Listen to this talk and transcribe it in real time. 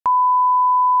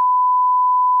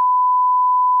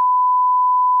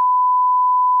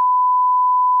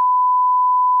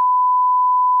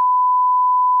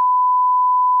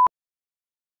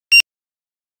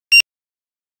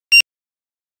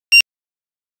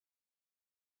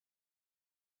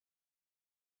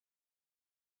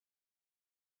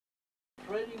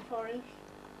Freddie Forrest,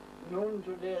 known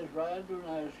today as Rayadun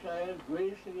Ashaya,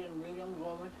 Gracie and William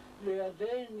Gorman, they are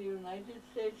there in the United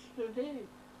States today.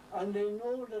 And they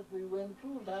know that we went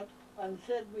through that and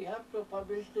said we have to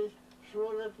publish this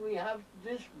so that we have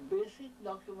this basic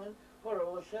document for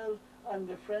ourselves and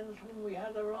the friends whom we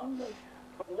had around us.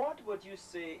 What would you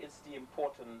say is the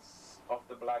importance of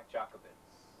the Black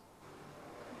Jacobins?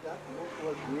 That book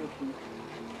was written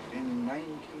in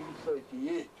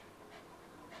 1938.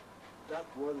 That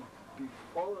was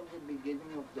before the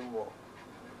beginning of the war.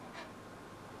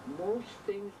 Most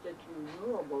things that you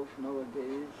know about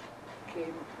nowadays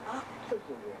came after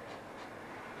the war.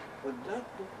 But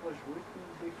that book was written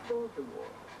before the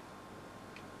war.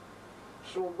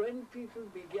 So when people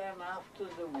began after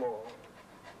the war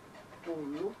to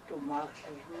look to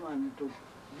Marxism and to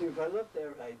develop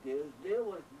their ideas, there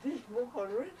was this book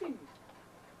already.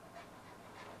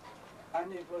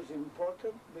 And it was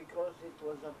important because it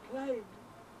was applied.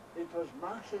 It was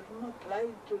Marxism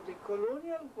applied to the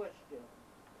colonial question.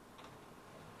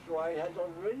 So I had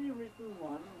already written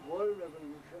one, World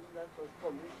Revolution, that was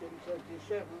published in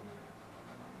 1937.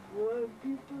 Well,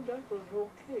 people, that was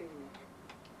okay.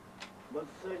 But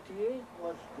 1938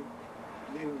 was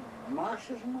the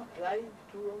Marxism applied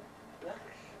to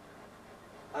blacks.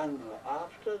 And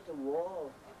after the war,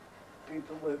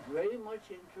 people were very much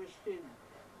interested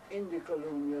in the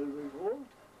colonial revolt,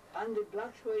 and the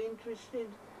blacks were interested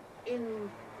in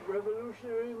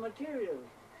revolutionary material.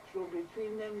 So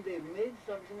between them, they made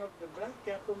something of the Black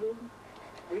Jacobin,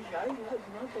 which I had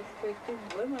not expected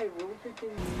when I wrote it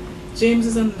in...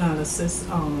 James's analysis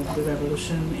of the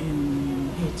revolution in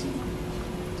Haiti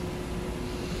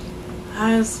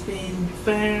has been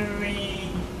very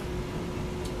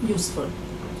useful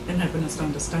in helping us to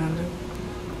understand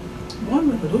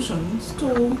one revolution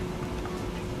to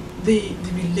the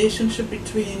relationship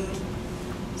between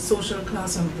social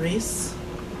class and race,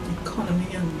 economy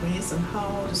and race, and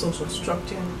how the social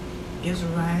structure gives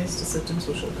rise to certain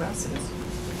social classes,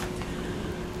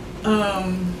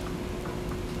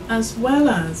 as well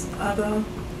as other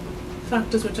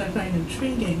factors which I find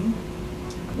intriguing.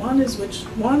 One is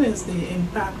the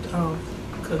impact of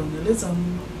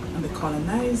colonialism and the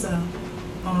colonizer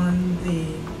on the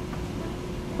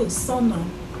persona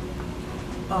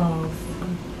of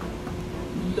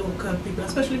local people,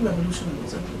 especially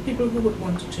revolutionaries, people who would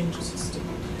want to change the system.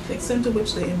 The extent to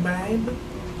which they imbibe,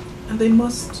 and they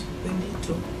need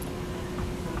to.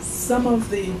 Some of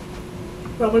the,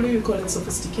 probably we call it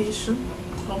sophistication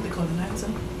of the colonizer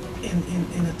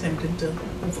in attempting to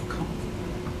overcome.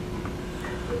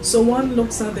 So one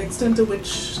looks at the extent to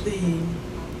which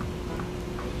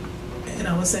in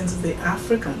our sense, the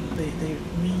African, the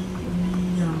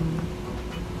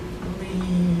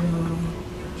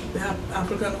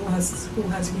African who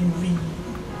has been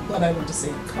what I want to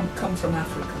say, come from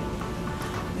Africa.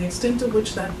 The extent to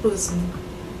which that person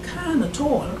can at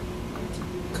all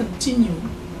continue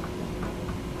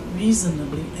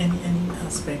reasonably any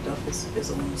aspect of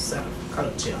his own self,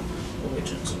 culture,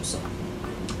 origins, and so on.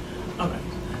 All right.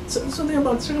 So there are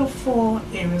about 3 or 4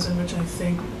 areas in which I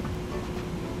think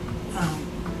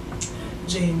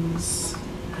James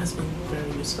has been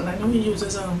very useful. I know he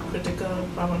uses a critical,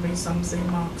 probably some say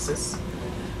Marxist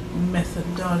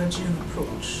methodology and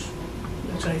approach,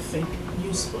 which I think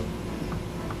useful.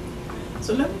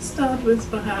 So let me start with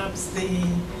perhaps the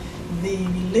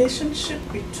relationship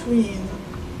between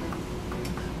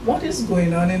what is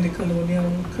going on in the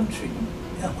colonial country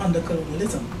under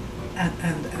colonialism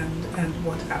and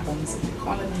what happens in the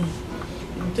colony.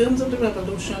 In terms of the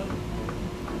revolution,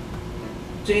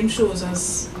 James shows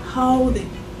us how the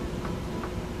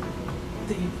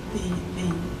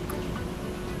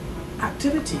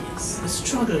activities, the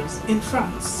struggles in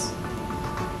France,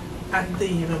 at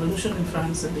the revolution in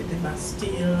France, the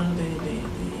Bastille,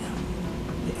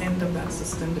 the end of that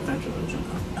system, the French Revolution,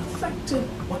 affected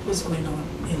what was going on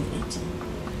in Haiti.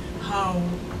 How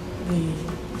the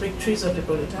victories of the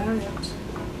proletariat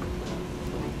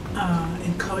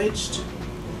encouraged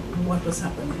what was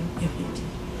happening in Haiti,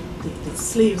 the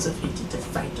slaves of Haiti to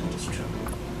fight and to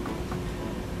struggle.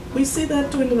 We see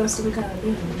that too in the rest of the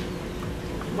Caribbean.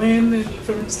 When,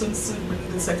 for instance,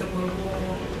 in the Second World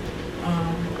War,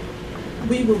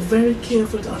 we were very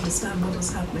careful to understand what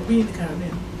was happening. We in the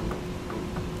Caribbean.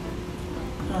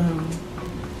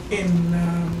 In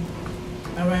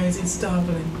Arising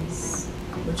Starvelings,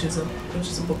 which is a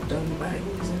book done by,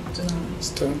 who is it?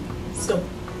 Stone. Stone.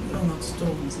 No, not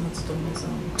Stone. It's not Stone. It's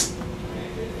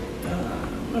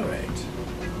all right.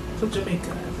 From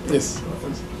Jamaica. Yes.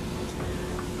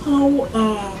 How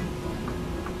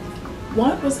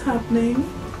what was happening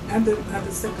at the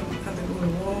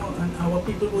World War and our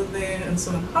people were there, and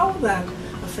so on, how that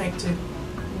affected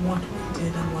what we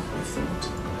did and what we thought,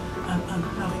 and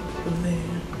having people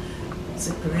there,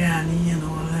 Cipriani and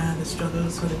all that, the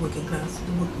struggles for the working class,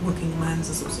 the working man's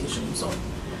association, and so on,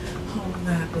 how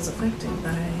that was affected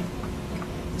by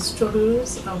the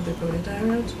struggles of the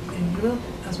proletariat in Europe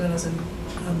as well as in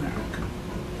America.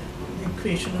 The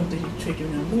creation of the trade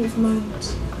union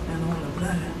movement and all of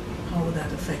that, how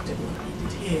that affected what we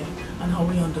did here, and how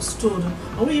we understood,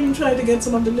 and we even tried to get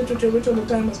some of the literature which at the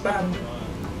time was banned.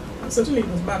 Certainly it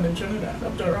was banned in Trinidad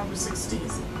up to around the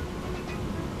 60s.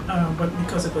 But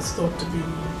because it was thought to be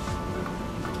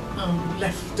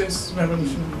leftist,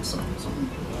 revolutionary, and so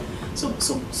on.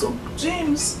 So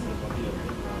James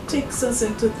takes us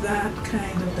into that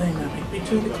kind of dynamic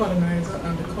between the colonizer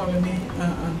and the colony,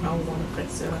 and how one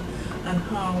affects the other, and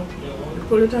how the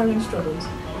proletarian struggles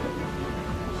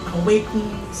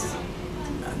awakens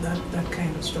that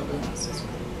kind of struggle in us as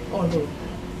well, although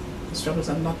the struggles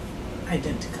are not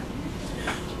identical.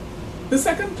 The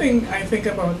second thing I think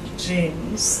about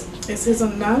James is his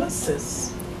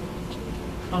analysis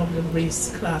of the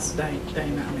race-class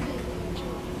dynamic.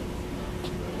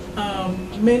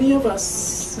 Many of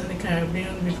us in the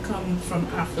Caribbean, we've come from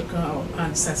Africa, our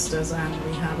ancestors, and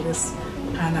we have this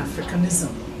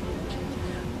Pan-Africanism.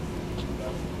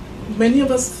 Many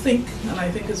of us think, and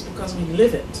I think it's because we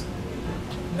live it,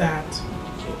 that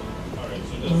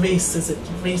race is it.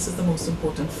 Race is the most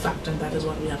important factor, and that is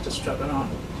what we have to struggle on.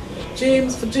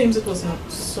 For James, it was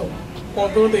not so.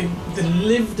 Although the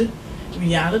lived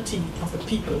reality of the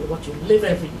people, what you live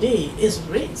every day, is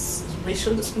race, is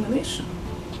racial discrimination.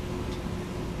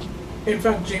 In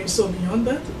fact, James saw beyond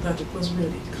that it was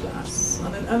really class.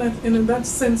 And in that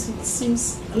sense, it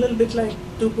seems a little bit like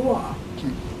Du Bois,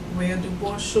 where Du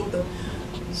Bois showed that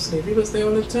slavery was there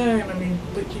all the time. I mean,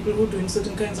 people who were doing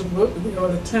certain kinds of work were there all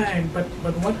the time. But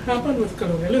what happened with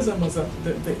colonialism was that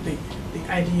the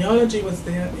ideology was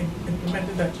there,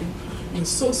 implemented, that you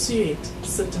associate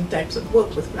certain types of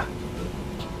work with black people.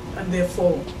 And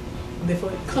therefore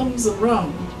it comes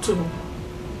around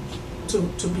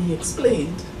to be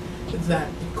explained that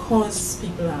because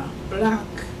people are black,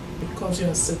 because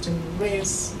you're a certain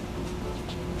race,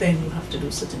 then you have to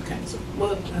do certain kinds of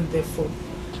work, and therefore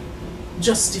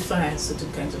justify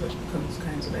certain kinds of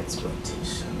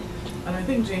exploitation. And I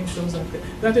think James shows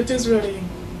that it is really,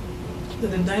 that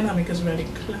the dynamic is really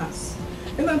class.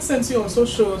 In that sense, he also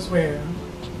shows where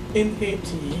in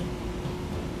Haiti,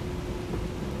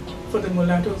 for the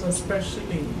mulattoes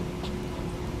especially,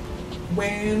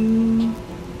 when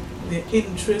the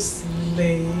interests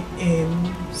lay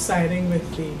in siding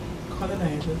with the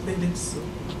colonizers, they did so.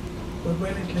 But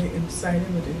when it lay in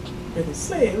siding with the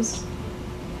slaves,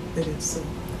 they did so.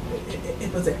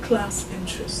 It was a class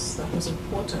interest that was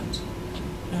important,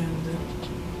 and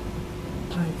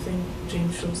I think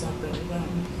James shows that very well.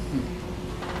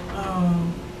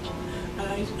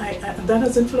 And that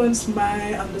has influenced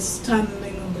my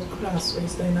understanding of the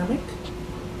class-race dynamic.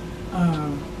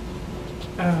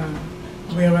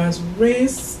 Whereas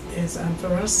race is, and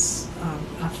for us,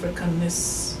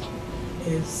 Africanness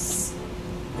is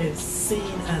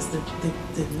seen as the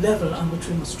level on which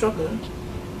we must struggle.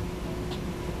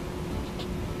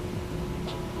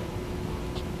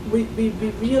 We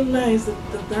realize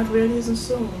that really isn't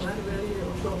so. That really,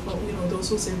 for those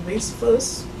who say race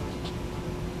first,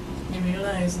 we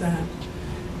realize that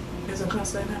there's a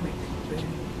class dynamic there.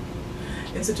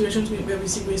 In situations where we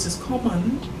see race as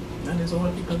common, and there's all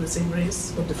people of the same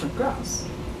race but different class,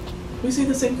 we see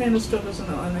the same kind of struggles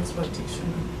and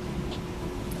exploitation.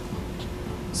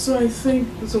 So I think,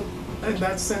 in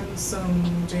that sense,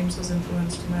 James has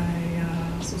influenced my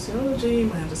sociology,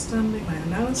 my understanding, my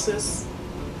analysis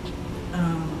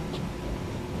of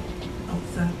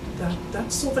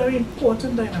that's so very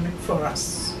important dynamic for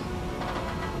us,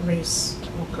 race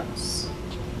or class.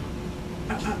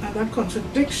 And that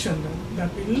contradiction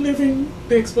that we live in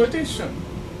the exploitation,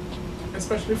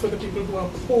 especially for the people who are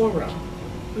poorer,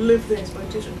 live the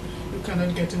exploitation. You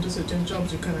cannot get into certain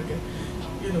jobs, you cannot get,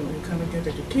 you cannot get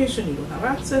education, you don't have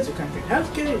access, you can't get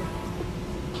healthcare.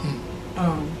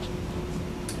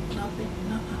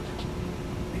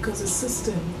 Because the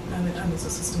system, and it's a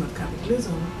system of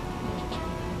capitalism,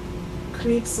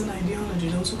 creates an ideology.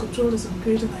 Those who control this and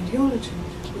create an ideology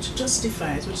which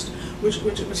justifies, which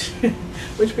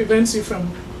prevents you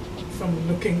from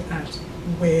looking at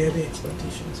where the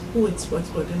exploitation is, who it's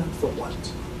exploiting and for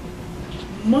what.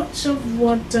 Much of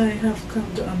what I have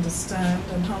come to understand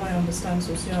and how I understand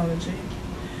sociology,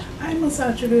 I must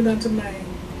attribute that to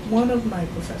one of my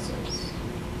professors,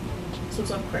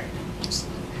 Susan Craig,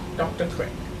 Dr.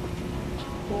 Craig,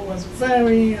 who was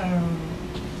very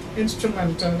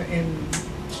instrumental in,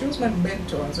 she was my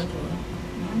mentor, as it were.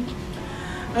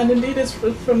 And indeed, it's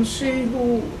from she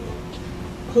who,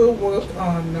 her work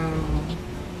on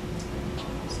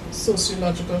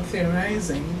sociological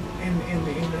theorizing in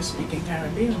the English-speaking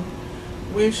Caribbean,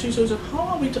 where she shows us how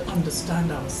are we to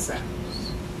understand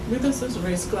ourselves. With this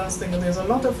race-class thing, and there are a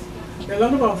lot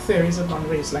of our theories about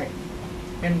race, like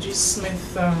M.G.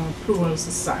 Smith, plural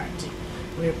society,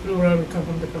 where plural, we come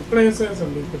from different places,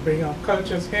 and we bring our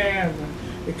cultures here, and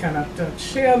we cannot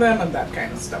share them, and that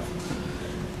kind of stuff.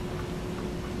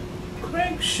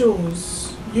 Craig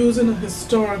shows, using a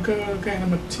historical kind of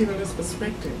materialist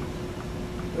perspective,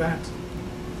 that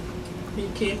he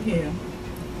came here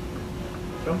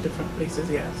from different places,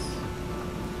 yes.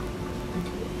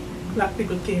 Black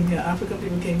people came here, African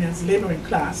people came here as laboring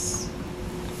class.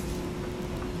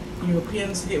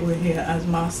 Europeans were here as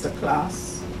master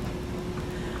class.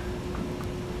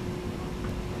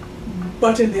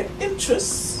 But in their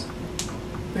interests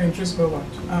were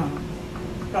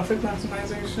what? Profit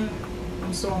maximization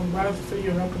and so on, wealth for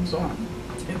Europe and so on.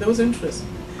 In those interests,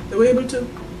 they were able to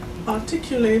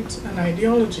articulate an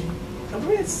ideology of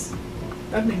race.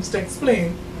 That means to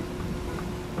explain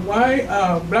why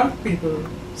are black people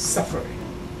suffering.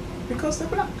 Because they're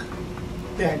black,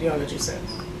 the ideology says.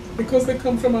 Because they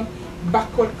come from a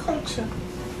backward culture.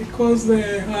 Because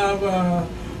they have a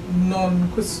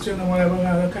non-Christian or whatever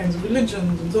other kinds of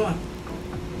religions and so on.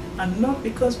 And not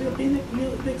because we're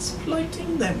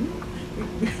exploiting them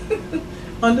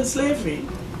under slavery.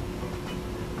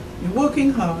 You're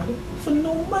working hard for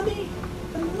no money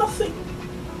and nothing.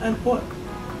 And what?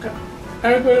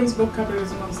 Eric Williams' book,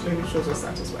 Capitalism and Slavery, shows us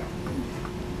that as well.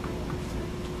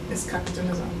 It's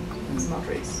capitalism, it's not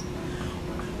race.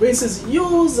 Race is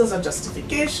used as a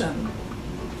justification.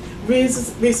 Race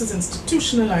is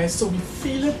institutionalized, so we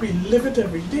feel it, we live it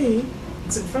every day.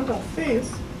 It's in front of our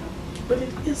face, but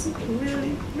it isn't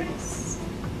really race.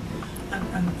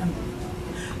 And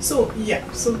so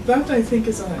yeah, so that I think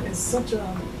is such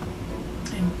a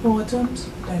important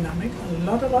dynamic. A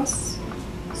lot of us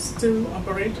still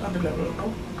operate on the level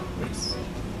of race.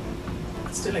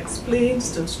 Still explain,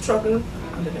 still struggle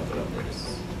on the level of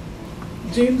race.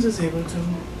 James is able to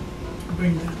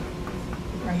bring that up.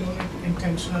 I don't know if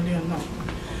intentionally or not.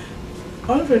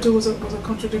 Alfredo was a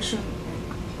contradiction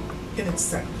in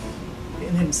itself,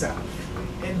 in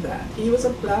himself, in that he was a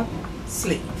black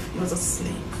slave. He was a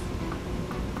slave,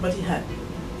 but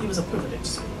he was a privileged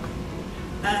slave,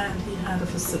 and he had a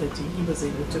facility. He was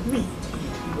able to read.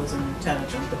 He wasn't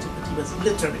intelligent, but he was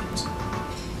literate.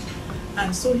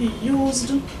 And so he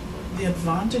used the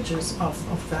advantages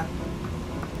of that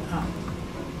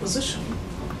position,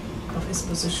 of his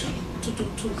position, to do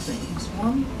two things.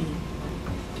 One, he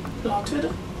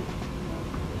plotted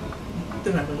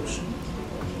the revolution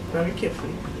very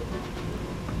carefully.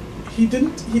 He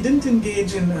didn't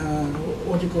engage in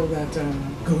what you call that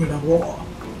guerrilla war,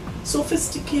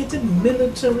 sophisticated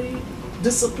military,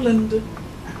 disciplined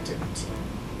activity.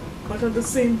 But at the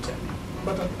same time,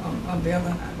 on the other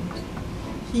hand,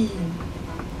 he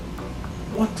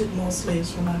wanted more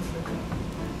slaves from Africa.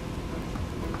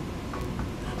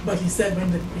 But he said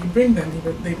when he bring them,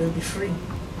 they will be free.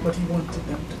 But he wanted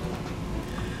them to go.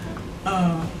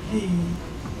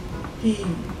 He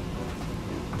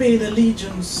paid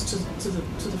allegiance to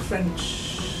the French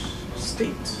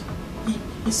state.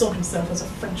 He saw himself as a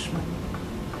Frenchman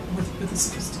with the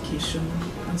sophistication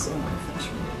and so on, a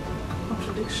Frenchman.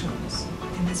 Contradictions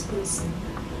in his person.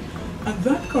 And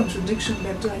that contradiction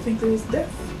led to, I think, there was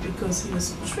death, because he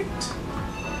was tricked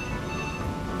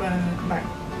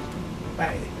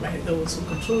by those who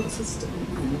control the system,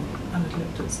 and it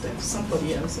led to his death.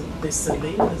 Somebody else, they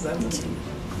surveilled, is that the name,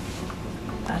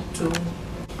 had to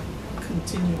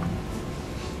continue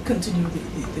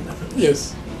the revolution.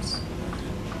 Yes.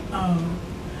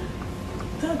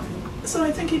 So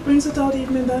I think he brings it out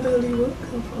even in that early work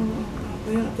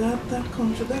of that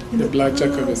contradiction. The Black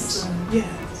Jacobins.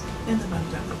 Yes, in the Black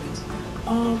Jacobins,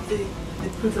 of the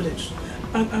privileged.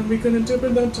 And we can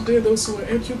interpret that today, those who are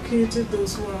educated,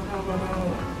 those who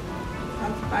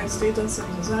have high status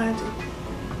in society.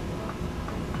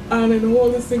 And in all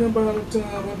this thing about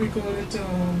what we call it,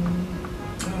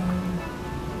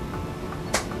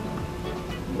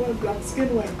 black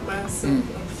skin, white mass, of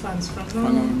fans from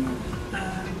London,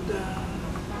 and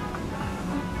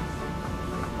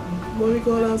what we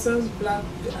call ourselves, black,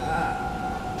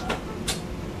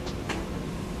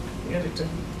 get it.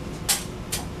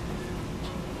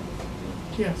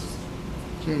 Yes.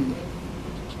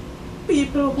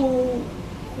 People who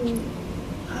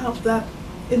have that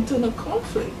internal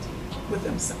conflict with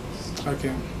themselves.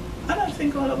 Okay. And I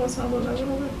think all of us have a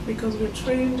level of it because we're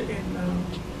trained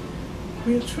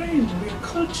we're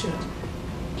cultured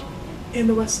in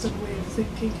the Western way of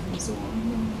thinking and so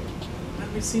on,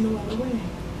 and we see no other way.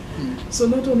 So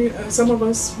not only some of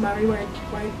us marry white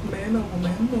men or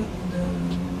women,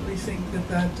 and we think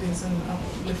that is an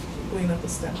uplift, going up a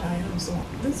step higher and so on.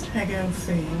 This Hegel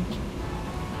thing,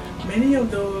 many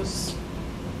of those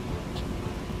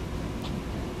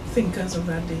thinkers of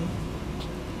that day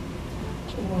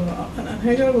were, and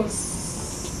Hegel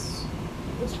was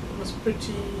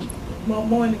pretty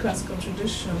more in the classical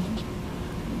tradition.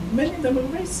 Many of them were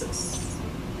racist.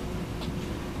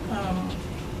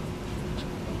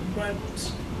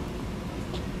 But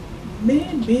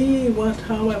maybe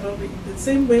however, the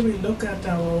same way we look at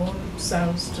our own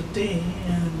selves today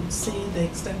and see the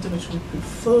extent to which we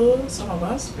prefer, some of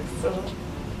us prefer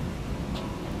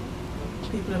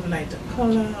people of lighter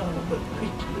color,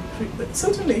 but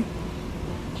certainly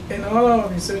in all our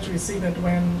research we see that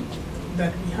we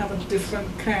have a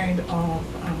different kind of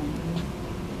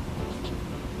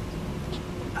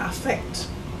affect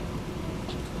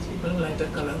people of lighter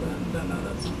color than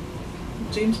others.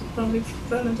 James probably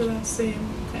fell into that same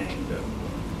kind of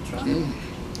trap.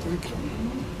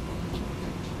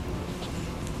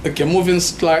 Okay, moving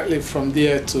slightly from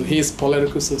there to his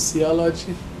political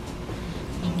sociology,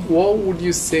 what would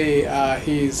you say are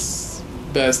his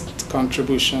best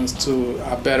contributions to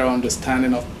a better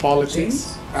understanding of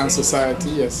politics and society?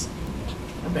 Yes.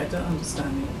 A better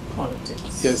understanding of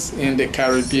politics. Yes, in the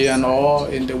Caribbean or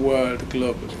in the world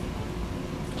globally.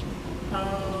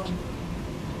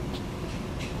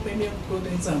 Maybe a good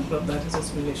example of that is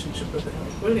his relationship with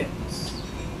Eric Williams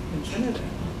in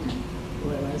Trinidad.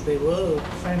 Whereas they were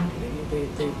friendly, they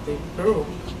broke.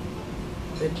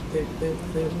 They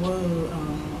were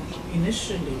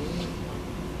initially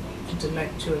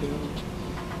intellectually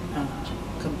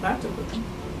compatible.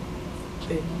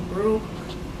 They broke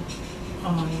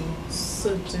on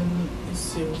certain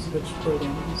issues which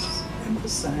Williams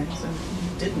emphasized, and he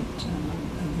didn't, and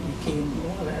he became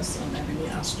more or less an enemy,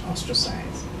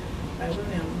 ostracized by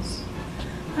Williams.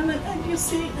 And you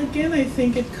see, again, I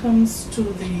think it comes to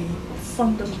the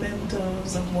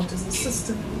fundamentals of what is the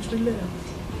system in which we live.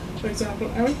 For example,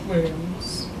 Eric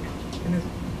Williams, in his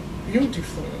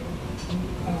beautiful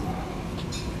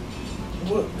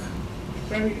work,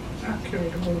 very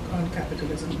accurate work on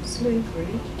capitalism and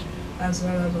slavery, as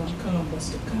well as on Columbus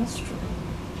de Castro.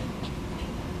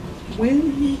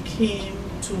 When he came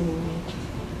to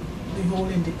the whole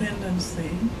independence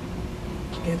thing,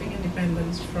 getting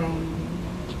independence from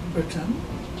Britain,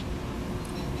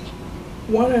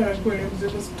 what Eric Williams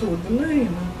did was toward the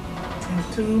line in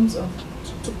terms of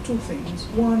two things.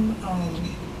 One,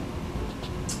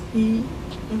 he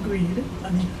agreed,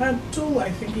 and he had to,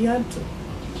 I think he had to,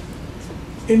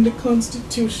 in the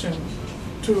Constitution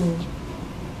to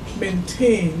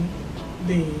maintain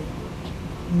the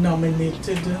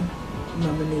nominated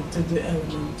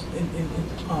element in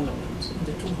Parliament, in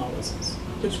the two houses,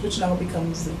 which now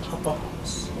becomes the upper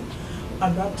house.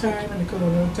 At that time, in the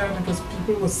colonial time, it was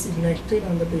people were selected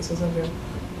on the basis of their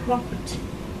property.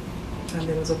 And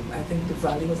there was, I think the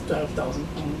value was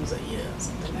 £12,000 a year,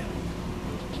 something like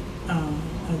that.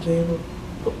 And they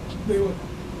were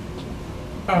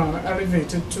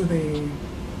elevated to the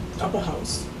upper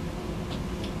house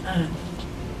and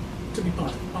to be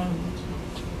part of Parliament.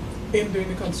 In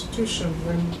the Constitution,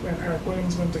 when Eric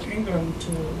Williams went to England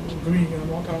to agree on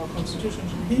what our Constitution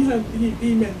should be,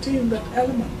 he maintained that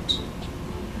element.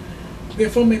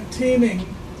 Therefore, maintaining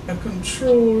a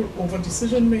control over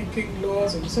decision-making,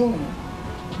 laws, and so on,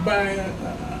 by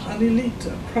an elite,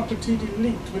 a propertied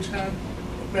elite, which had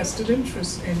vested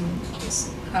interest in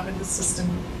having the system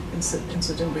in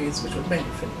certain ways which would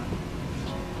benefit them.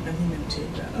 And he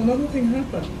maintained that. Another thing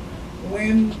happened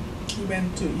when he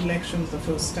went to elections the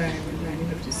first time in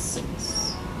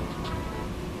 1956,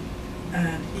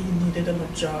 and he needed a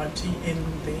majority in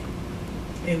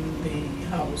the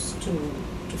House to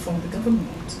form the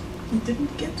government. He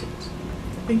didn't get it.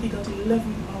 I think he got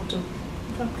 11 out of,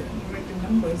 in fact, I don't write the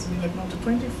numbers, 11 out of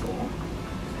 24.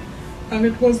 And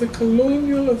it was the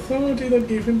colonial authority that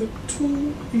gave him the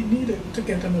 2 he needed to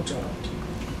get a majority.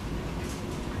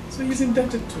 So he's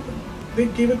indebted to them. They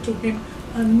gave it to him,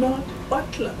 and not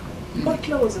Butler.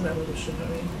 Butler was a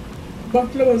revolutionary.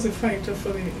 Butler was a fighter for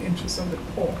the interests of the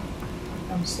poor,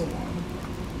 and so on.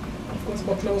 Of course,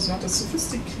 Butler was not as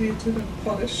sophisticated and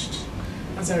polished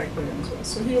as Eric Williams was,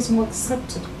 so he was more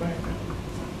accepted by them.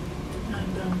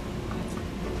 And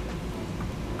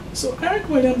so Eric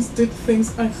Williams did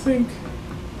things, I think,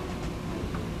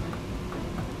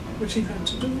 which he had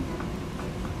to do.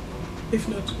 if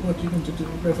not, what are you going to do?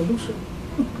 Revolution.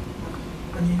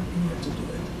 And he had to do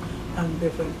it. And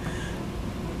different.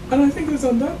 And I think it was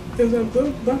on that,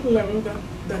 that level that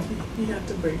he had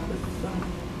to break with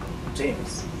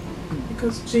James.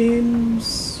 Because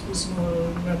James was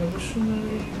more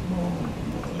revolutionary, more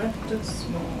leftist,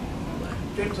 more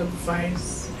James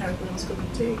advice everyone's going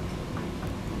to take.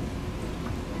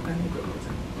 And he broke it.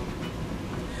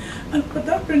 But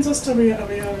that brings us to a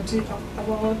reality of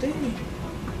our day.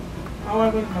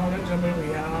 However knowledgeable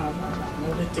we are,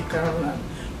 analytical, and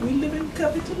we live in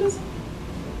capitalism.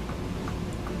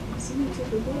 It's the nature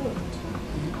of the world.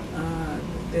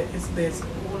 There's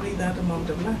only that amount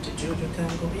of latitude. You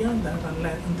can't go beyond that,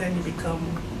 and then you become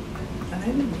an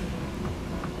enemy.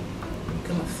 You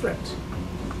become a threat.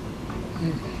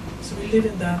 So we live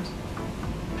in that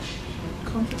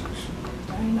contradiction,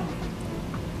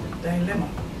 dilemma.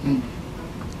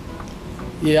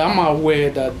 Yeah, I'm aware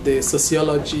that the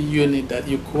sociology unit that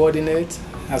you coordinate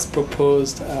has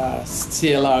proposed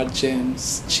CLR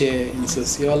James Chair in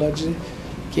Sociology.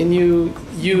 Can you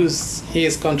use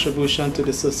his contribution to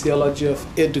the sociology of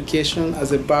education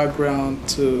as a background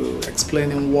to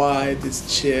explaining why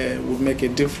this chair would make a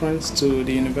difference to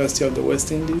the University of the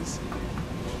West Indies?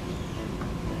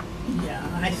 Yeah,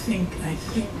 I think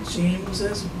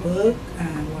James's work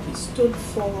and what he stood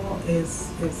for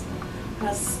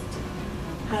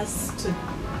has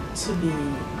to be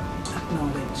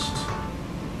acknowledged,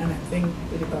 and I think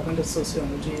the Department of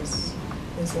Sociology is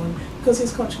one, because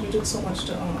he's contributed so much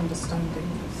to our understanding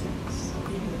of things,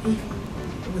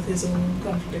 even with his own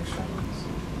contradictions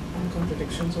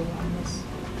around us.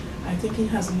 I think he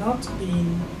has not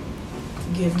been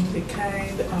given the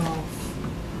kind of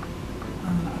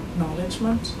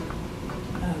acknowledgement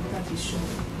that he should.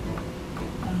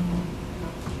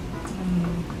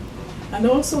 And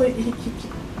also,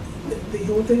 the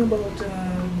whole thing about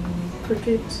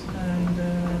cricket and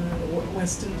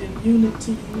West Indian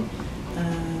unity,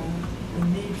 the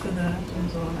need for that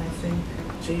and so on, I think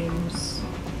James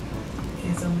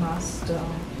is a master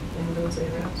in those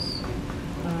areas.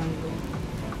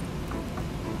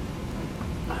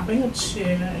 Having a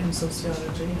chair in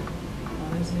sociology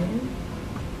on his name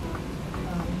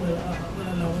will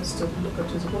allow us to look at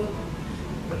his work,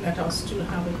 but let us still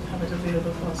have it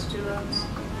available for our students,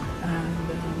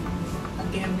 and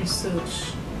again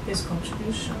research his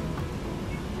contribution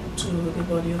to the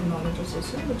body of knowledge of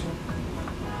sociology.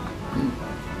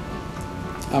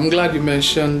 I'm glad you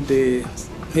mentioned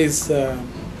his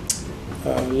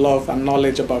love and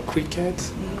knowledge about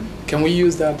cricket. Can we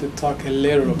use that to talk a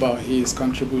little about his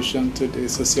contribution to the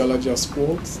sociology of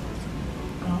sports?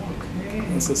 Okay.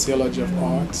 And sociology of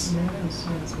arts? Yes,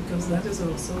 because that is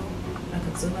also a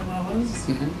concern of ours,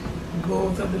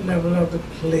 both at the level of the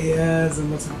players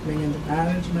and what's happening in the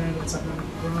management, what's happening on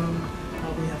the ground,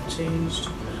 how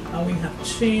we have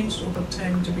changed over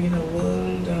time to be in a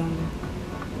world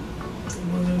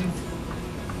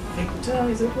victor,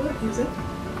 is it?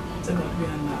 It's about we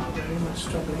are now very much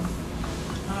struggling.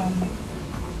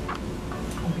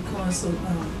 Because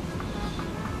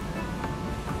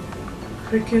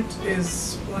cricket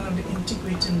is one of the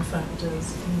integrating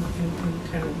factors in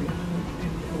Caribbean, in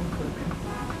the whole Caribbean.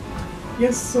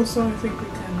 Yes, so I think we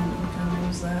can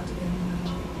use that in.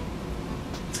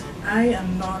 I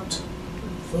am not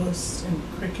versed in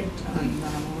cricket and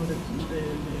all the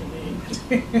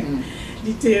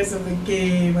details of the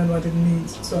game and what it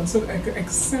means, so on. So I could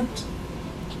accept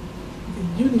the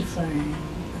unifying,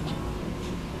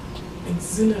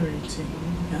 exhilarating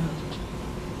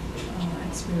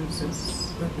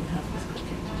experiences that we have with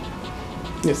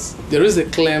cricket. Yes, there is a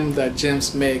claim that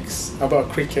James makes about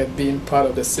cricket being part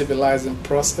of the civilizing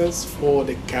process for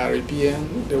the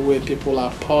Caribbean, the way people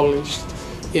are polished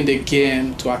in the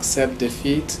game to accept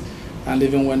defeat, and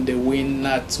even when they win,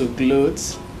 not to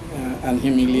gloat and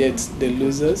humiliate the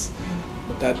losers.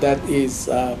 That is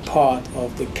part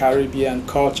of the Caribbean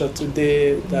culture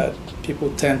today, that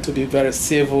people tend to be very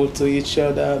civil to each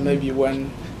other. Maybe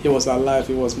when he was alive,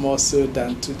 he was more so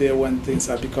than today when things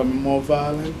are becoming more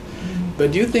violent.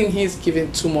 But do you think he's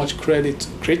giving too much credit to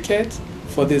cricket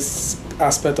for this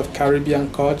aspect of Caribbean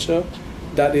culture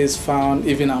that is found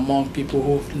even among people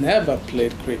who've never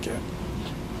played cricket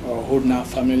or who are not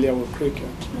familiar with cricket?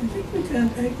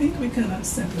 I think we cannot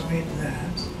separate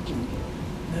that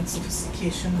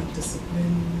sophistication and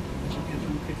discipline that we get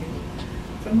from cricket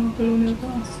from our colonial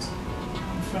past,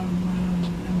 from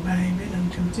imbibing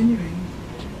and continuing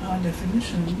our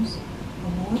definitions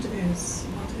of what is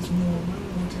noble,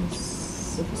 what is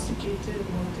sophisticated,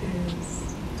 what is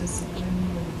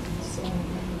disciplined, and so on,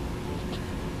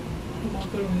 from our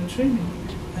colonial training.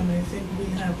 And I think we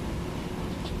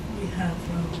we have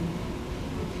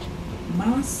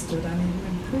mastered and even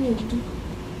improved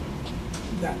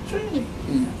that training.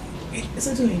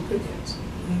 Certainly in cricket.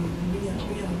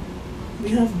 We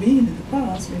have been in the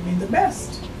past, we've been the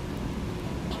best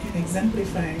in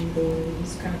exemplifying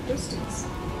those characteristics.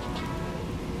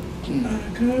 I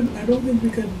don't think we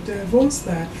could divorce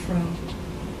that from,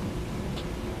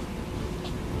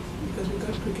 because we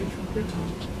got cricket from Britain.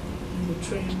 We were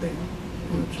trained there.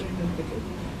 We were trained in cricket.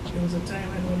 There was a time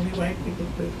when only white people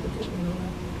played cricket, you know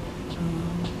that.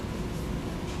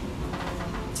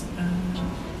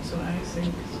 So I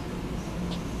think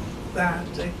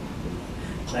that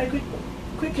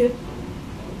cricket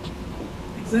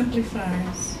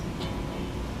exemplifies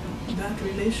that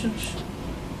relationship.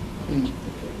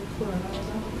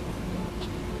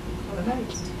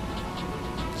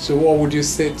 So what would you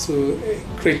say to a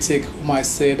critic who might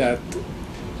say that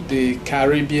the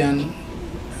Caribbean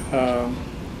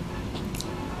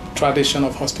tradition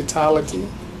of hospitality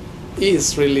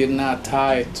is really not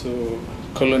tied to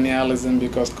colonialism,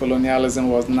 because colonialism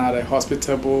was not a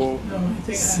hospitable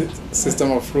system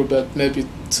of rule, but maybe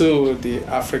to the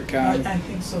African, I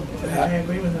think so. I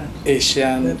agree with that.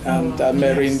 Asian and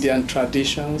Amerindian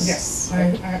traditions. Yes,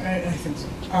 I think so.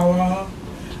 Our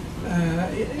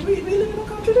we live in a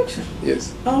contradiction.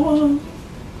 Yes. Our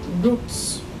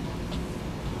roots,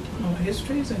 our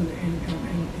histories in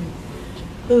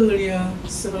earlier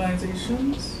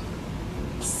civilizations,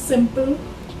 simple,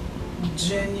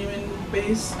 genuine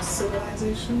based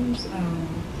civilizations,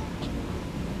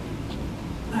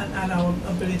 and our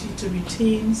ability to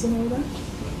retain some of that.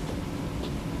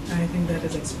 I think that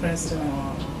is expressed in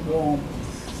our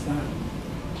warmth,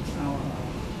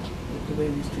 the way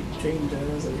we treat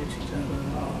strangers, or each other,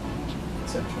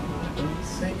 etc. I don't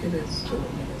think it is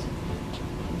colonialism.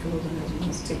 Colonialism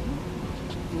is taken.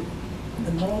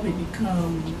 The more we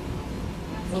become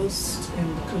versed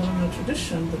in the colonial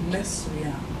tradition, the less we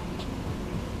are.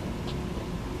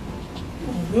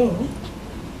 Although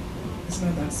it's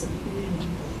not that simple,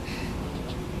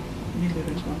 we live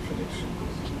in contradiction.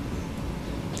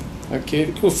 Okay,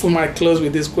 if we might close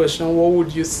with this question, what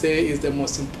would you say is the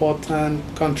most important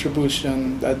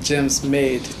contribution that James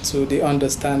made to the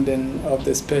understanding of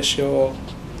the special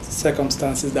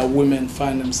circumstances that women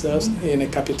find themselves in a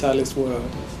capitalist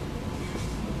world?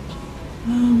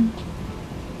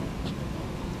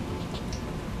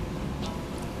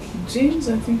 James,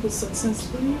 I think, was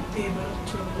successfully able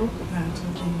to look at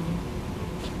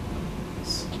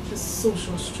the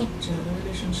social structure, the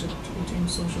relationship between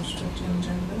social structure and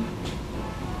gender.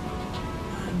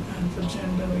 And for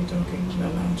gender, we're talking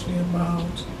largely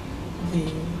about the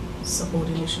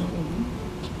subordination of women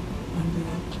and the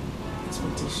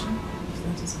exploitation, if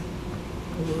that is a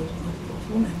word of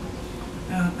women.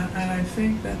 And I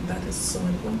think that is so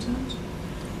important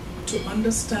to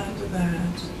understand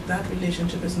that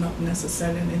relationship is not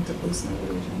necessarily an interpersonal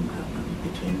relationship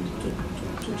between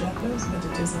two genders, but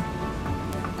it is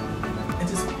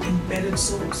embedded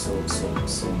so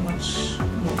much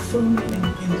more firmly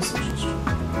in the social structure.